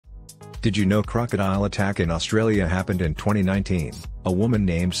Did you know crocodile attack in Australia happened in 2019? A woman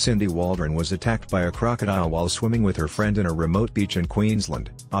named Cindy Waldron was attacked by a crocodile while swimming with her friend in a remote beach in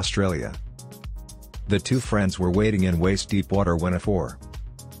Queensland, Australia. The two friends were wading in waist-deep water when a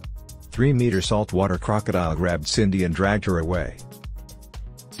 4.3-meter saltwater crocodile grabbed Cindy and dragged her away.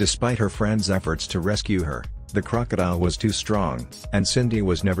 Despite her friend's efforts to rescue her, the crocodile was too strong, and Cindy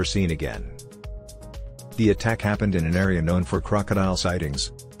was never seen again. The attack happened in an area known for crocodile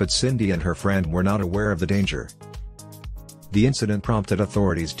sightings, but Cindy and her friend were not aware of the danger. The incident prompted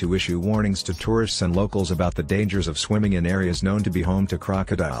authorities to issue warnings to tourists and locals about the dangers of swimming in areas known to be home to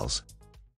crocodiles.